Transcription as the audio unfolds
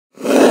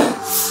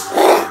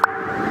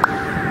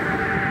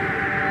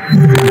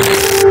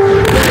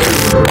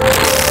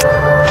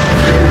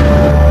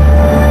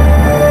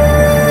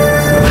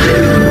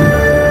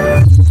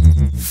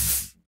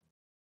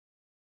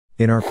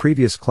In our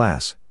previous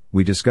class,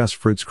 we discussed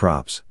fruits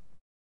crops.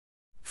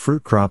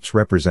 Fruit crops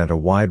represent a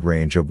wide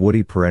range of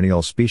woody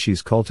perennial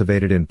species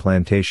cultivated in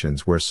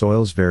plantations where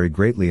soils vary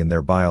greatly in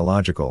their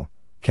biological,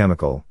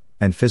 chemical,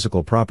 and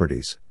physical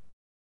properties.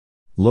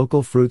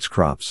 Local fruits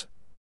crops: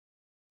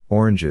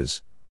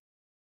 oranges,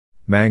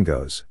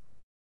 mangoes,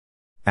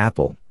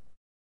 apple,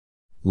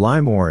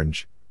 lime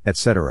orange,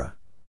 etc.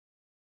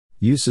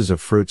 Uses of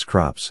fruits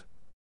crops: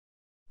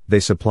 they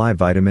supply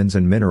vitamins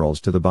and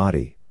minerals to the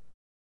body.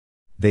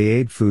 They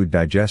aid food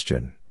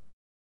digestion.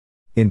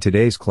 In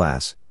today's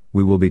class,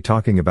 we will be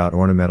talking about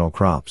ornamental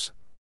crops.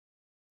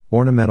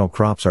 Ornamental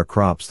crops are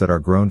crops that are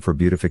grown for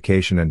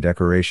beautification and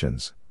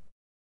decorations.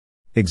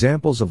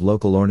 Examples of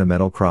local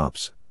ornamental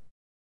crops: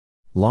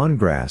 lawn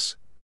grass,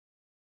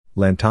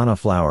 lantana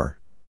flower,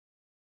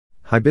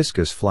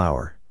 hibiscus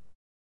flower,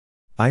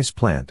 ice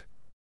plant,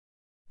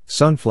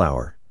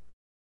 sunflower,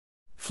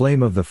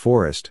 flame of the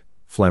forest,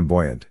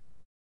 flamboyant.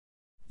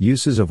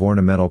 Uses of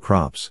ornamental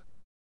crops: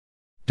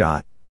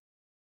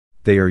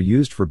 they are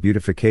used for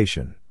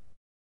beautification.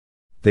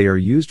 They are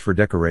used for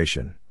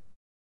decoration.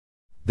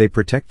 They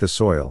protect the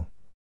soil.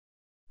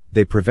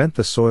 They prevent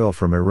the soil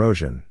from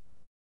erosion.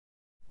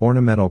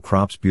 Ornamental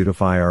crops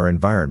beautify our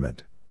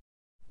environment.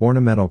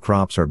 Ornamental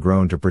crops are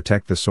grown to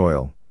protect the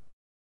soil.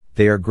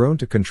 They are grown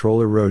to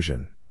control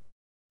erosion.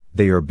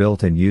 They are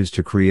built and used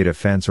to create a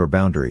fence or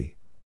boundary.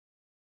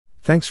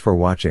 Thanks for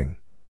watching.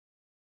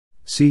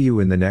 See you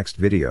in the next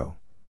video.